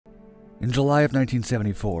In July of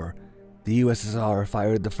 1974, the USSR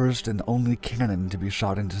fired the first and only cannon to be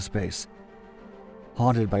shot into space.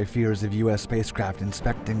 Haunted by fears of US spacecraft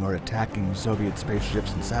inspecting or attacking Soviet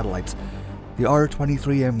spaceships and satellites, the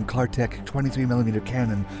R-23M Kartech 23mm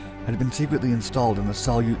cannon had been secretly installed in the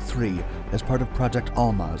Salyut 3 as part of Project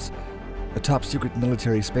Almaz, a top-secret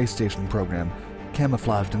military space station program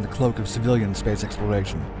camouflaged in the cloak of civilian space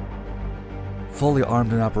exploration. Fully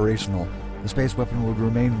armed and operational, the space weapon would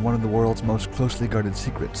remain one of the world's most closely guarded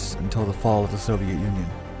secrets until the fall of the Soviet Union.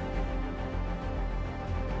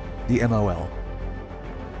 The MOL.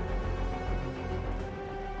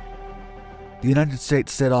 The United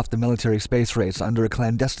States set off the military space race under a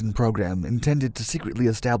clandestine program intended to secretly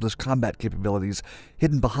establish combat capabilities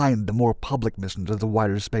hidden behind the more public missions of the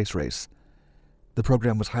wider space race. The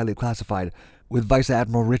program was highly classified, with Vice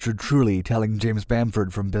Admiral Richard Truly telling James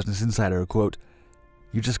Bamford from Business Insider, quote,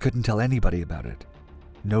 "You just couldn't tell anybody about it.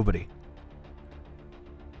 Nobody."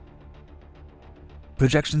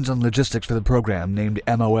 Projections on logistics for the program, named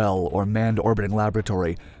MOL, or Manned Orbiting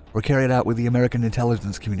Laboratory, were carried out with the American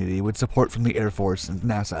intelligence community with support from the Air Force and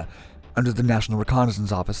NASA under the National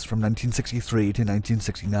Reconnaissance Office from 1963 to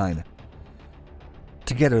 1969.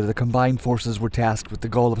 Together, the combined forces were tasked with the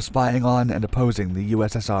goal of spying on and opposing the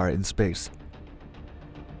USSR in space.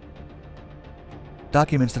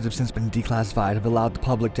 Documents that have since been declassified have allowed the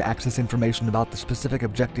public to access information about the specific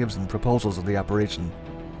objectives and proposals of the operation.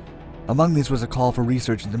 Among these was a call for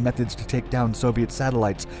research into methods to take down Soviet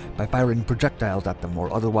satellites by firing projectiles at them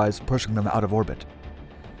or otherwise pushing them out of orbit.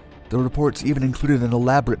 The reports even included an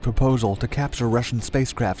elaborate proposal to capture Russian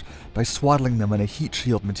spacecraft by swaddling them in a heat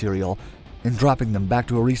shield material and dropping them back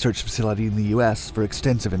to a research facility in the US for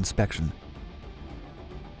extensive inspection.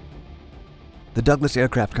 The Douglas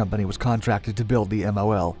Aircraft Company was contracted to build the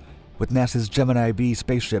MOL, with NASA's Gemini B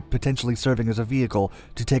spaceship potentially serving as a vehicle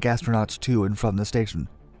to take astronauts to and from the station.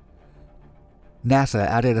 NASA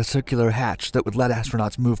added a circular hatch that would let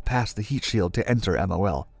astronauts move past the heat shield to enter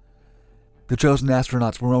MOL. The chosen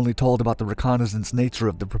astronauts were only told about the reconnaissance nature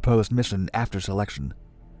of the proposed mission after selection.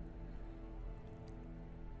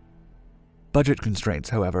 Budget constraints,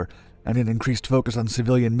 however, and an increased focus on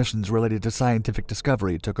civilian missions related to scientific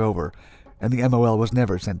discovery took over, and the MOL was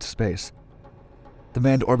never sent to space. The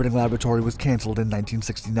Manned Orbiting Laboratory was cancelled in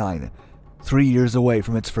 1969, 3 years away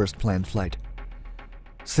from its first planned flight.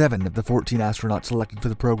 7 of the 14 astronauts selected for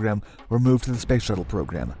the program were moved to the Space Shuttle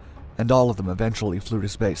program, and all of them eventually flew to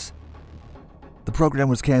space. The program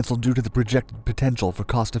was cancelled due to the projected potential for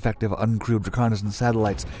cost-effective uncrewed reconnaissance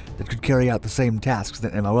satellites that could carry out the same tasks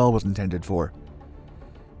that MOL was intended for.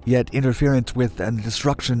 Yet interference with and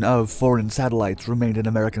destruction of foreign satellites remained an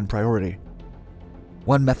American priority.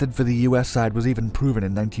 One method for the US side was even proven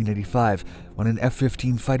in 1985 when an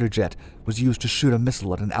F-15 fighter jet was used to shoot a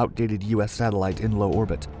missile at an outdated US satellite in low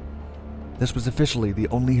orbit. This was officially the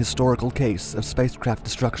only historical case of spacecraft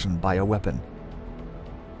destruction by a weapon.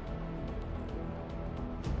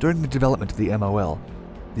 During the development of the MOL,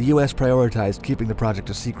 the US prioritized keeping the project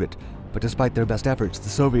a secret, but despite their best efforts, the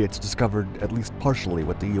Soviets discovered at least partially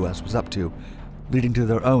what the US was up to, leading to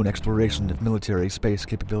their own exploration of military space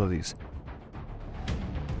capabilities.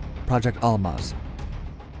 Project Almaz.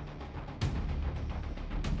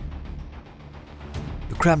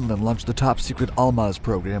 The Kremlin launched the top-secret Almaz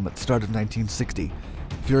program at the start of 1960,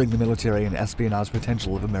 fearing the military and espionage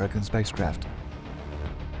potential of American spacecraft.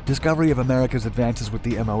 Discovery of America's advances with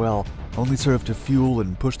the MOL only served to fuel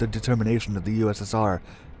and push the determination of the USSR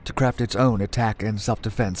to craft its own attack and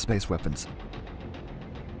self-defense space weapons.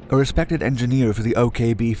 A respected engineer for the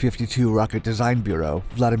OKB-52 Rocket Design Bureau,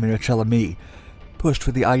 Vladimir Chelemy, pushed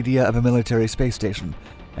for the idea of a military space station,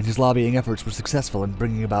 and his lobbying efforts were successful in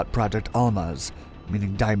bringing about Project Almaz,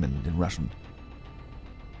 meaning diamond in Russian.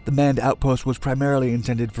 The manned outpost was primarily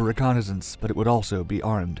intended for reconnaissance, but it would also be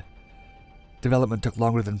armed. Development took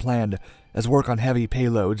longer than planned, as work on heavy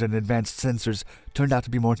payloads and advanced sensors turned out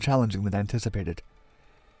to be more challenging than anticipated.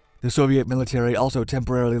 The Soviet military also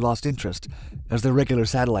temporarily lost interest, as their regular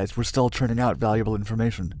satellites were still churning out valuable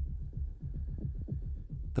information.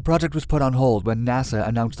 The project was put on hold when NASA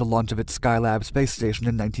announced the launch of its Skylab space station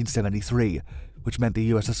in 1973, which meant the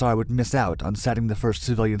USSR would miss out on setting the first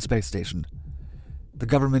civilian space station. The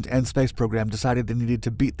government and space program decided they needed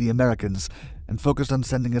to beat the Americans and focused on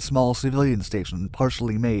sending a small civilian station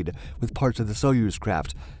partially made with parts of the Soyuz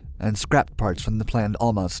craft and scrapped parts from the planned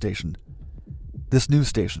Almaz station. This new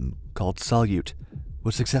station, called Salyut,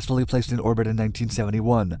 was successfully placed in orbit in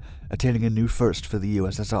 1971, attaining a new first for the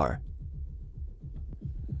USSR.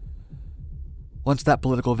 Once that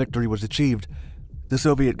political victory was achieved, The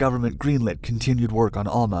Soviet government greenlit continued work on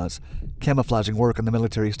Almaz, camouflaging work on the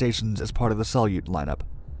military stations as part of the Salyut lineup.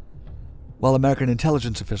 While American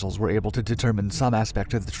intelligence officials were able to determine some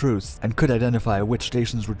aspect of the truth and could identify which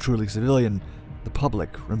stations were truly civilian, the public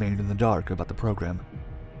remained in the dark about the program.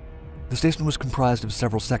 The station was comprised of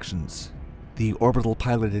several sections: the orbital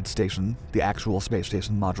piloted station, the actual space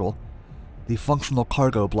station module, the functional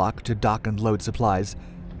cargo block to dock and load supplies,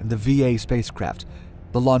 and the VA spacecraft,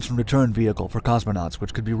 the launch and return vehicle for cosmonauts,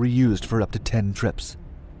 which could be reused for up to 10 trips.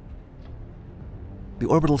 The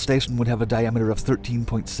orbital station would have a diameter of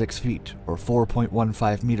 13.6 feet, or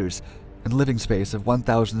 4.15 meters, and living space of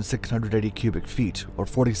 1,680 cubic feet, or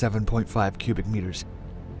 47.5 cubic meters.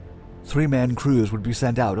 3-man crews would be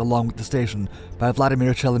sent out along with the station by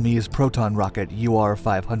Vladimir Chelomy's Proton rocket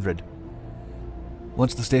UR-500.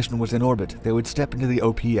 Once the station was in orbit, they would step into the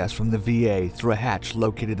OPS from the VA through a hatch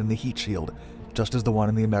located in the heat shield, just as the one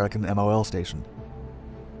in the American MOL station.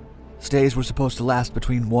 Stays were supposed to last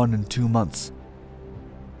between 1 and 2 months.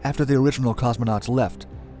 After the original cosmonauts left,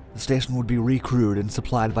 the station would be recrewed and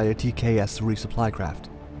supplied by a TKS resupply craft.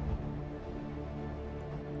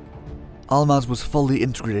 Almaz was fully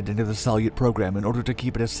integrated into the Salyut program in order to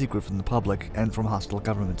keep it a secret from the public and from hostile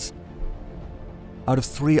governments. Out of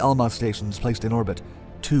 3 Almaz stations placed in orbit,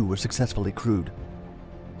 2 were successfully crewed.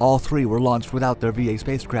 All 3 were launched without their VA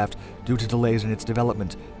spacecraft due to delays in its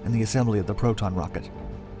development and the assembly of the Proton rocket.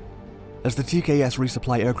 As the TKS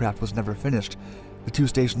resupply aircraft was never finished, the 2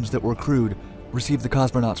 stations that were crewed received the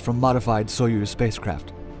cosmonauts from modified Soyuz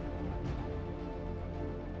spacecraft.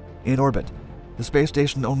 In orbit, the space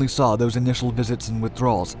station only saw those initial visits and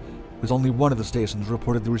withdrawals, with only one of the stations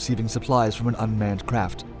reportedly receiving supplies from an unmanned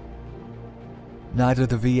craft. Neither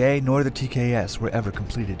the VA nor the TKS were ever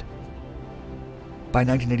completed. By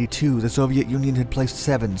 1982, the Soviet Union had placed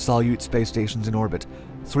 7 Salyut space stations in orbit,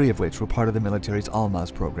 3 of which were part of the military's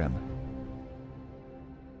Almaz program.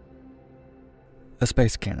 A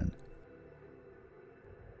space cannon.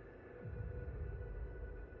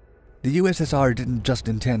 The USSR didn't just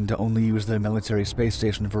intend to only use their military space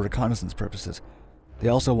station for reconnaissance purposes. They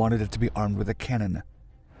also wanted it to be armed with a cannon.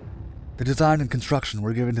 The design and construction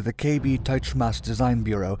were given to the KB Teichmass Design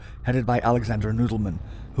Bureau, headed by Alexander Nudelman,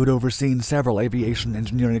 who had overseen several aviation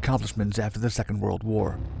engineering accomplishments after the Second World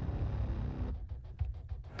War.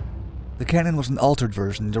 The cannon was an altered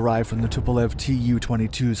version derived from the Tupolev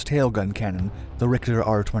Tu-22's tailgun cannon, the Richter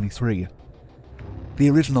R-23. The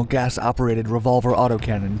original gas-operated revolver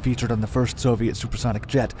autocannon featured on the first Soviet supersonic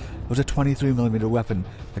jet was a 23mm weapon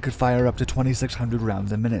that could fire up to 2,600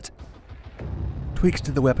 rounds a minute. Tweaks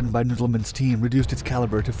to the weapon by Nudelman's team reduced its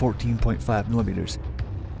caliber to 14.5mm.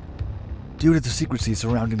 Due to the secrecy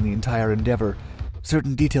surrounding the entire endeavor,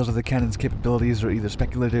 certain details of the cannon's capabilities are either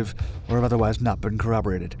speculative or have otherwise not been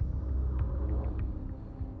corroborated.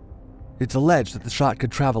 It's alleged that the shot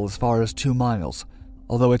could travel as far as 2 miles,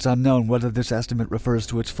 although it's unknown whether this estimate refers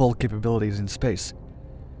to its full capabilities in space.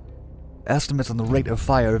 Estimates on the rate of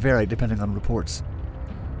fire vary depending on reports.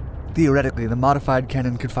 Theoretically, the modified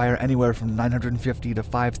cannon could fire anywhere from 950 to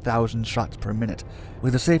 5,000 shots per minute,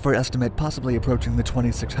 with a safer estimate possibly approaching the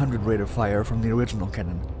 2,600 rate of fire from the original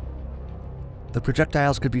cannon. The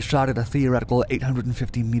projectiles could be shot at a theoretical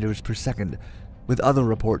 850 meters per second, with other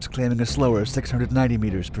reports claiming a slower 690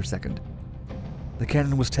 meters per second. The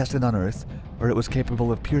cannon was tested on Earth, where it was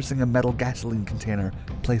capable of piercing a metal gasoline container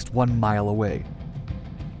placed 1 mile away.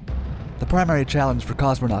 The primary challenge for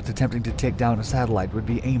cosmonauts attempting to take down a satellite would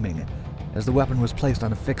be aiming, as the weapon was placed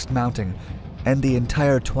on a fixed mounting, and the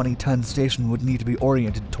entire 20-ton station would need to be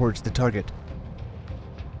oriented towards the target.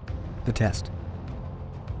 The test.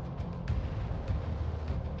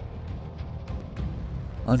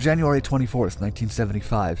 On January 24,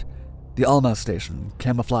 1975, the Almaz station,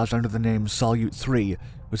 camouflaged under the name Salyut 3,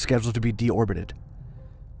 was scheduled to be deorbited.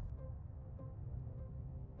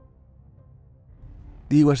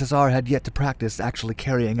 The USSR had yet to practice actually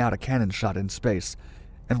carrying out a cannon shot in space,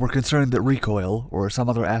 and were concerned that recoil, or some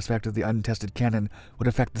other aspect of the untested cannon, would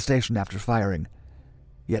affect the station after firing.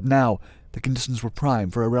 Yet now, the conditions were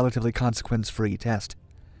prime for a relatively consequence-free test.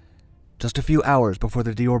 Just a few hours before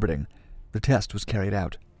the deorbiting, the test was carried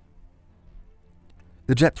out.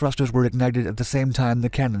 The jet thrusters were ignited at the same time the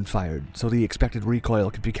cannon fired, so the expected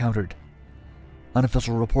recoil could be countered.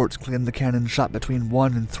 Unofficial reports claimed the cannon shot between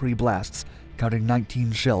 1 and 3 blasts, counting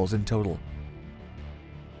 19 shells in total.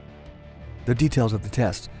 The details of the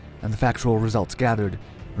test, and the factual results gathered,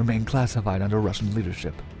 remain classified under Russian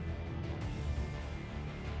leadership.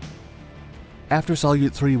 After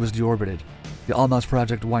Salyut 3 was deorbited, the Almaz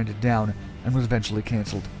project winded down and was eventually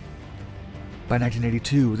cancelled. By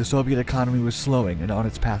 1982, the Soviet economy was slowing and on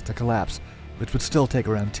its path to collapse, which would still take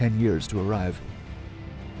around 10 years to arrive.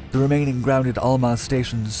 The remaining grounded Almaz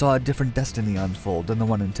stations saw a different destiny unfold than the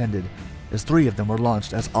one intended, as 3 of them were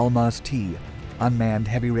launched as Almaz-T, unmanned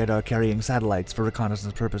heavy radar-carrying satellites for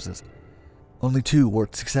reconnaissance purposes. Only 2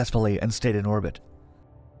 worked successfully and stayed in orbit.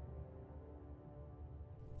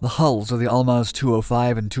 The hulls of the Almaz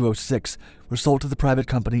 205 and 206 were sold to the private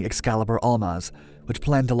company Excalibur Almaz, which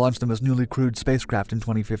planned to launch them as newly crewed spacecraft in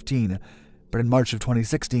 2015, but in March of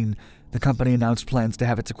 2016, the company announced plans to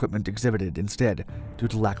have its equipment exhibited instead, due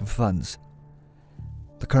to lack of funds.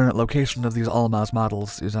 The current location of these Almaz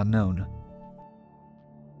models is unknown.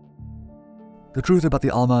 The truth about the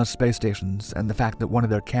Almaz space stations and the fact that one of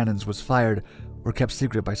their cannons was fired were kept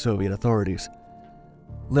secret by Soviet authorities.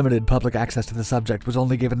 Limited public access to the subject was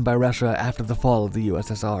only given by Russia after the fall of the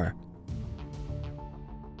USSR.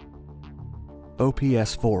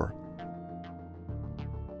 OPS-4.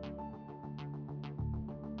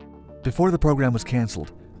 Before the program was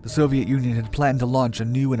cancelled, the Soviet Union had planned to launch a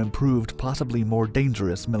new and improved, possibly more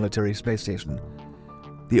dangerous military space station.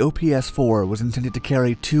 The OPS-4 was intended to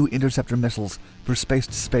carry 2 interceptor missiles for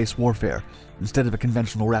space-to-space warfare, instead of a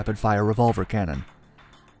conventional rapid-fire revolver cannon.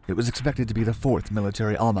 It was expected to be the 4th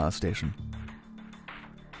military Almaz station.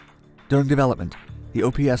 During development, the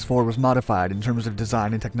OPS-4 was modified in terms of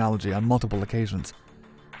design and technology on multiple occasions.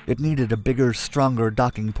 It needed a bigger, stronger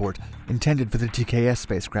docking port intended for the TKS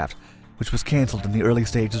spacecraft, which was cancelled in the early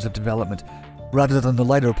stages of development, rather than the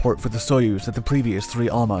lighter port for the Soyuz that the previous 3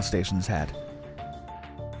 Almaz stations had.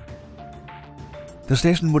 The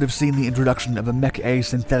station would have seen the introduction of a Mech-A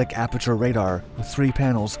synthetic aperture radar with 3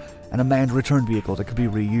 panels and a manned return vehicle that could be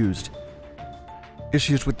reused.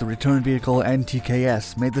 Issues with the return vehicle and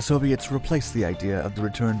TKS made the Soviets replace the idea of the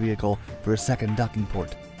return vehicle for a second docking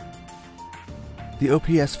port. The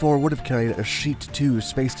OPS-4 would have carried a Sheet 2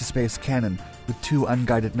 space-to-space cannon with 2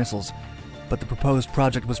 unguided missiles, but the proposed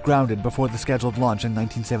project was grounded before the scheduled launch in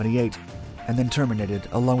 1978, and then terminated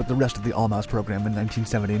along with the rest of the Almaz program in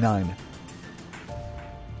 1979.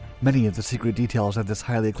 Many of the secret details of this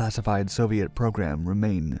highly classified Soviet program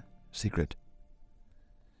remain secret.